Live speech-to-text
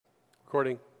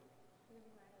Recording.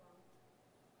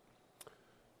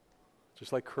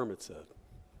 Just like Kermit said.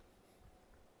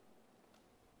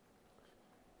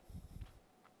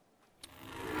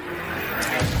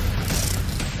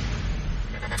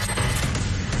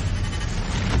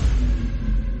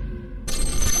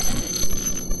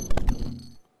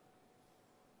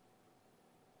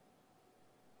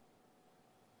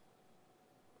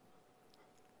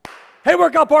 Hey,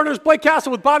 workout partners, Blake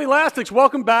Kassel with Bodylastics.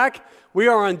 Welcome back. We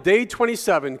are on day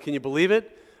 27, can you believe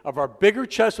it, of our Bigger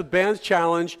Chest with Bands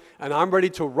Challenge, and I'm ready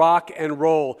to rock and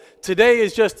roll. Today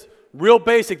is just real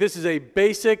basic. This is a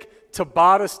basic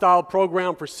Tabata style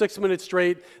program for 6 minutes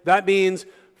straight. That means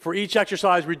for each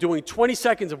exercise, we're doing 20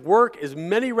 seconds of work, as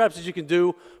many reps as you can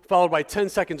do, followed by 10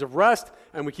 seconds of rest,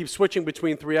 and we keep switching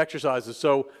between 3 exercises.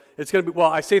 So it's going to be, well,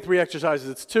 I say 3 exercises,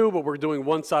 it's 2, but we're doing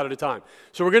one side at a time.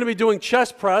 So we're going to be doing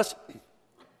chest press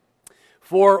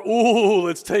for,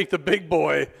 let's take the big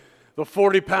boy, the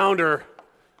 40-pounder.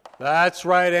 That's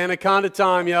right, anaconda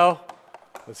time, yo.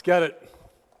 Let's get it.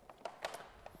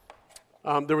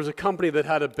 There was a company that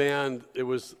had a band, it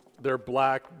was their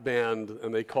black band,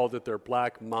 and they called it their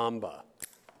Black Mamba.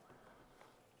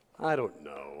 I don't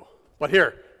know. But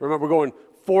here, remember, we're going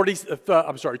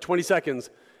 20 seconds,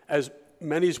 as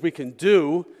many as we can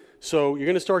do. So you're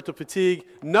going to start to fatigue.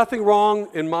 Nothing wrong,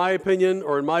 in my opinion,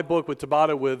 or in my book with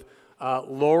Tabata, with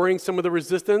lowering some of the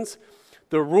resistance.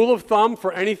 The rule of thumb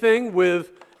for anything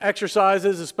with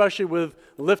exercises, especially with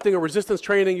lifting or resistance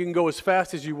training, you can go as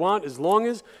fast as you want as long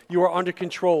as you are under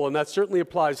control, and that certainly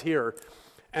applies here.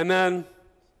 And then,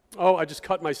 I just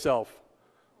cut myself.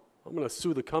 I'm going to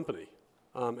sue the company.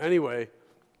 Anyway,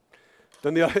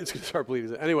 then it's going to start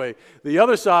bleeding. Anyway, the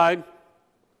other side,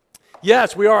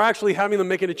 yes, we are actually having them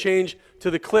making a change to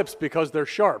the clips because they're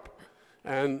sharp.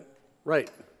 And, right,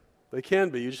 they can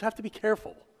be. You just have to be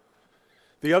careful.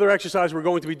 The other exercise we're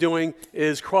going to be doing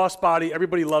is cross-body.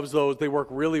 Everybody loves those. They work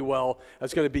really well.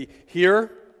 That's going to be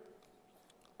here,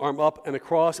 arm up and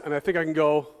across, and I think I can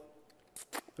go,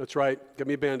 that's right, get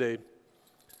me a Band-Aid.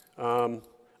 I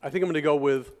think I'm going to go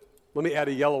with, let me add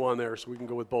a yellow on there so we can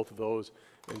go with both of those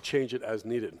and change it as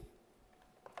needed.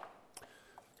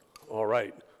 All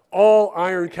right. All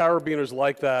iron carabiners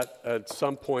like that at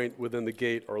some point within the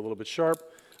gait are a little bit sharp.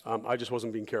 I just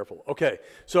wasn't being careful. Okay,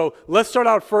 so let's start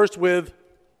out first with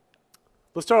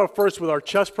our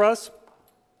chest press.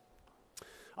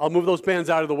 I'll move those bands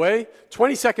out of the way.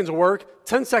 20 seconds of work,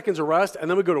 10 seconds of rest, and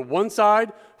then we go to one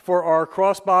side for our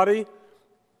cross body.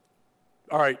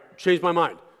 All right, changed my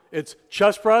mind. It's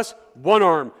chest press, one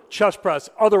arm, chest press,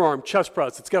 other arm, chest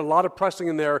press. It's got a lot of pressing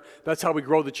in there. That's how we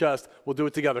grow the chest. We'll do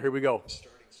it together. Here we go.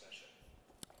 Starting session.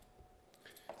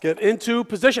 Get into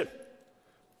position.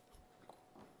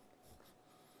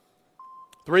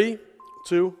 3,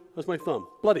 2, that's my thumb,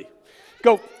 bloody.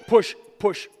 Go, push,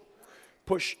 push,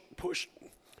 push, push.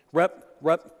 Rep,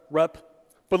 rep, rep.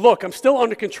 But look, I'm still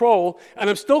under control, and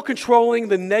I'm still controlling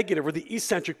the negative or the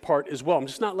eccentric part as well. I'm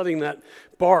just not letting that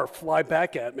bar fly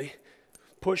back at me.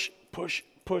 Push, push,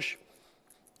 push.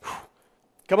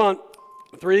 Come on.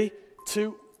 3,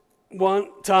 2,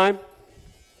 1, time.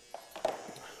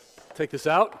 Take this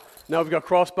out. Now we've got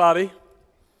cross body.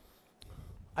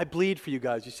 I bleed for you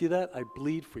guys. You see that? I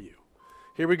bleed for you.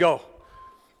 Here we go.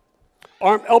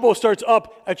 Arm, elbow starts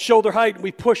up at shoulder height.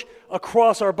 We push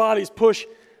across our bodies. Push,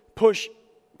 push,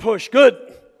 push.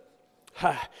 Good.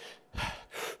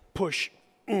 Push.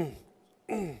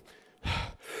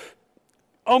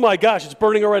 Oh my gosh, it's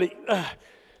burning already.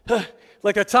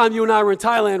 Like that time you and I were in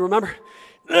Thailand, remember?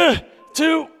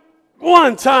 2,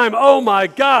 1, time. Oh my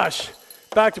gosh.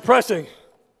 Back to pressing.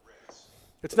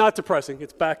 It's not depressing.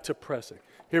 It's back to pressing.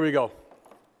 Here we go.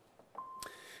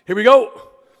 Here we go.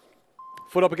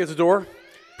 Foot up against the door.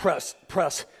 Press,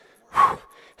 press.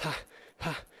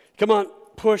 Come on.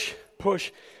 Push,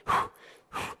 push.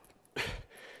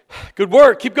 Good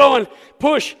work. Keep going.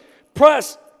 Push,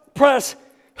 press, press.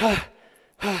 Come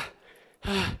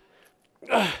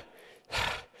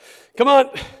on.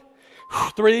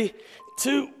 3,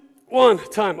 2, 1.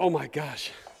 Time. Oh my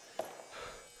gosh.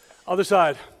 Other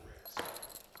side.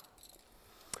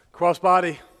 Cross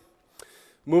body.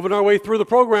 Moving our way through the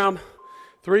program.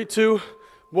 3, 2,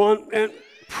 1, and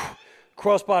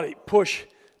cross body. Push,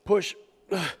 push,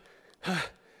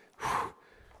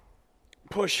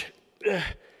 push.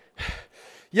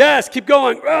 Yes, keep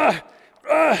going.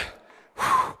 You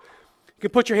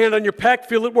can put your hand on your pec,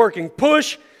 feel it working.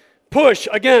 Push, push.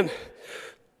 Again.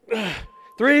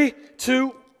 3,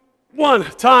 2, 1.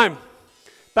 Time.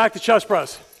 Back to chest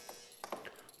press.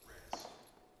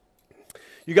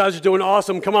 You guys are doing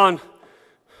awesome. Come on.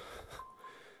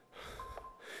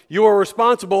 You are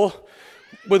responsible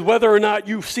with whether or not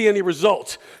you see any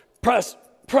results. Press,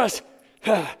 press.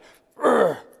 Come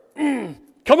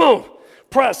on,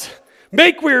 press.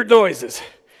 Make weird noises.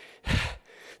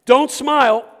 Don't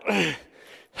smile.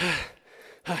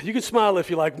 You can smile if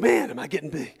you like. Man, am I getting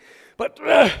big. But,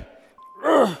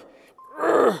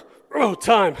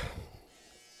 time.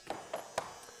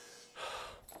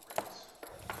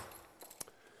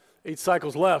 8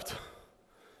 cycles left.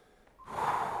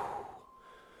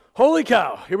 Holy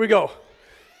cow, here we go.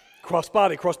 Cross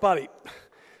body, cross body.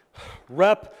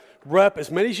 Rep, rep,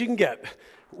 as many as you can get.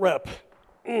 Rep.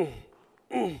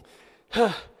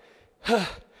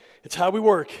 It's how we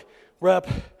work. Rep,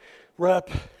 rep.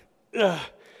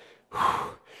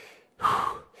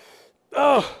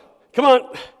 Oh, come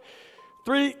on.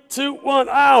 3, 2, 1,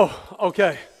 ow.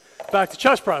 Okay, back to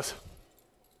chest press.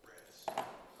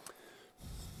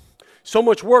 So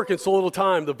much work in so little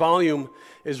time. The volume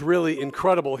is really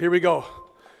incredible. Here we go.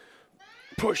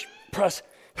 Push, press.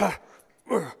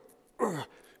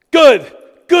 Good,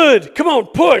 good. Come on,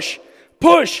 push,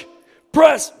 push,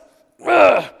 press.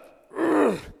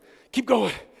 Keep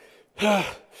going.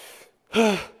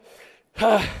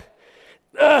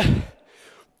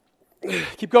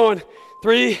 Keep going.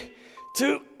 3,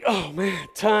 2. Oh man,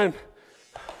 time.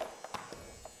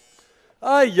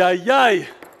 Ay, ay, ay.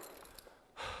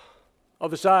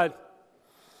 Other side.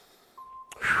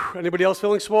 Anybody else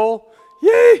feeling swole?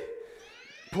 Yay!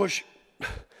 Push,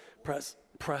 press,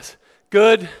 press.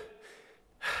 Good.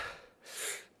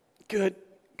 Good,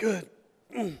 good.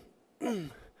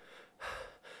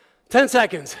 10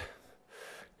 seconds.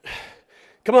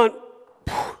 Come on.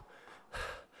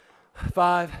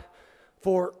 5,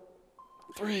 4,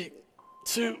 3,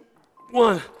 2,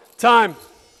 1. Time.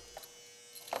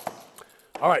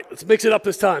 All right, let's mix it up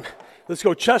this time. Let's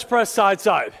go chest press, side,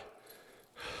 side.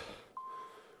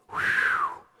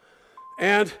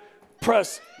 And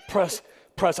press, press,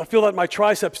 press. I feel that in my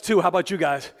triceps too. How about you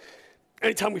guys?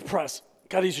 Anytime we press,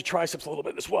 gotta use your triceps a little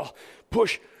bit as well.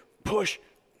 Push, push.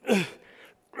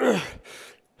 That's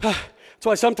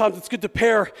why sometimes it's good to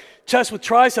pair chest with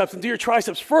triceps and do your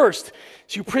triceps first,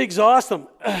 so you pre-exhaust them.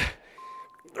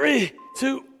 3,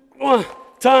 2, 1,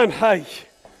 time. Hi.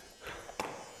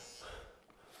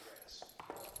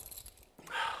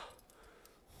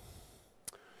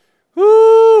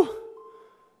 Woo!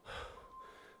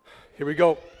 Here we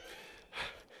go.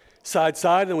 Side,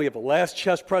 side, and we have a last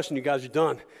chest press, and you guys are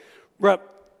done. Rep,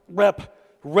 rep,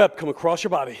 rep. Come across your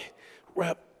body.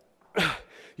 Rep.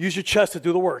 Use your chest to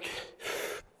do the work.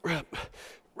 Rep,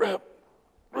 rep.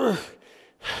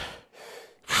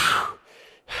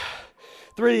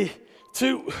 3,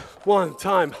 2, 1.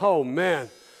 Time. Oh, man.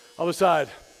 Other side.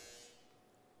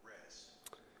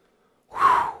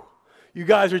 You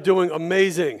guys are doing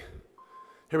amazing.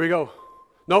 Here we go.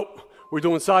 Nope. We're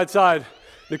doing side, side.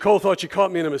 Nicole thought she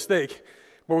caught me in a mistake.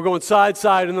 But we're going side,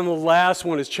 side, and then the last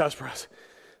one is chest press.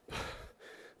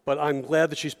 But I'm glad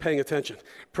that she's paying attention.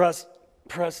 Press,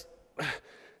 press.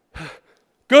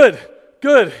 Good,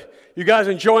 good. You guys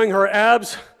enjoying her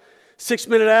abs?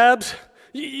 6-minute abs?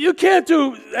 You can't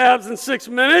do abs in 6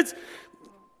 minutes.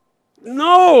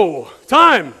 No.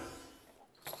 Time.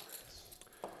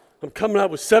 I'm coming out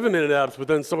with 7-minute abs, but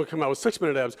then someone coming out with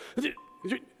 6-minute abs.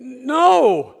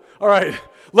 No. All right.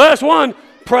 Last one.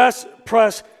 Press,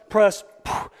 press, press.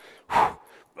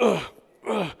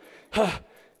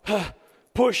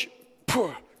 Push.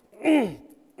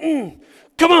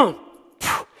 Come on.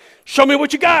 Show me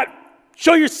what you got.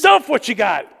 Show yourself what you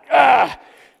got.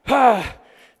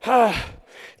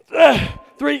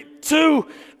 3, 2.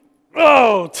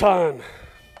 Oh, time.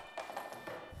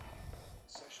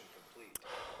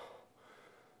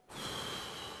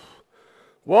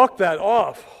 Walk that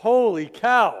off. Holy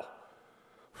cow.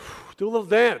 Do a little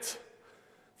dance.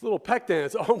 A little pec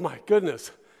dance. Oh my goodness.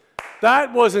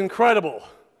 That was incredible.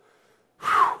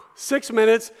 6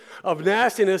 minutes of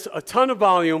nastiness, a ton of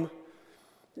volume,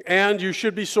 and you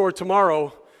should be sore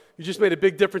tomorrow. You just made a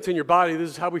big difference in your body.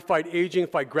 This is how we fight aging,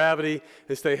 fight gravity,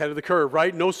 and stay ahead of the curve,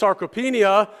 right? No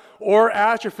sarcopenia or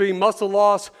atrophy, muscle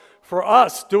loss for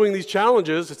us doing these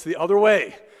challenges. It's the other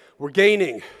way. We're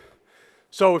gaining.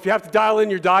 So if you have to dial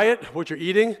in your diet, what you're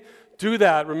eating, do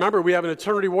that. Remember, we have an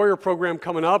Eternity Warrior program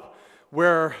coming up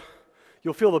where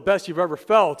you'll feel the best you've ever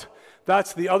felt.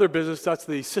 That's the other business. That's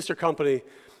the sister company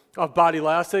of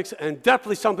Bodylastics, and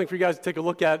definitely something for you guys to take a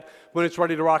look at when it's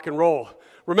ready to rock and roll.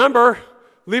 Remember,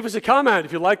 leave us a comment.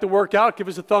 If you like the workout, give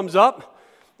us a thumbs up.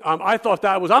 I thought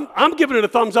that was, I'm giving it a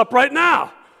thumbs up right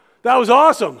now. That was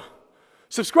awesome.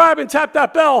 Subscribe and tap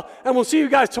that bell, and we'll see you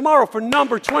guys tomorrow for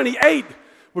number 28.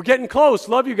 We're getting close.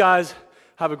 Love you guys.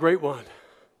 Have a great one.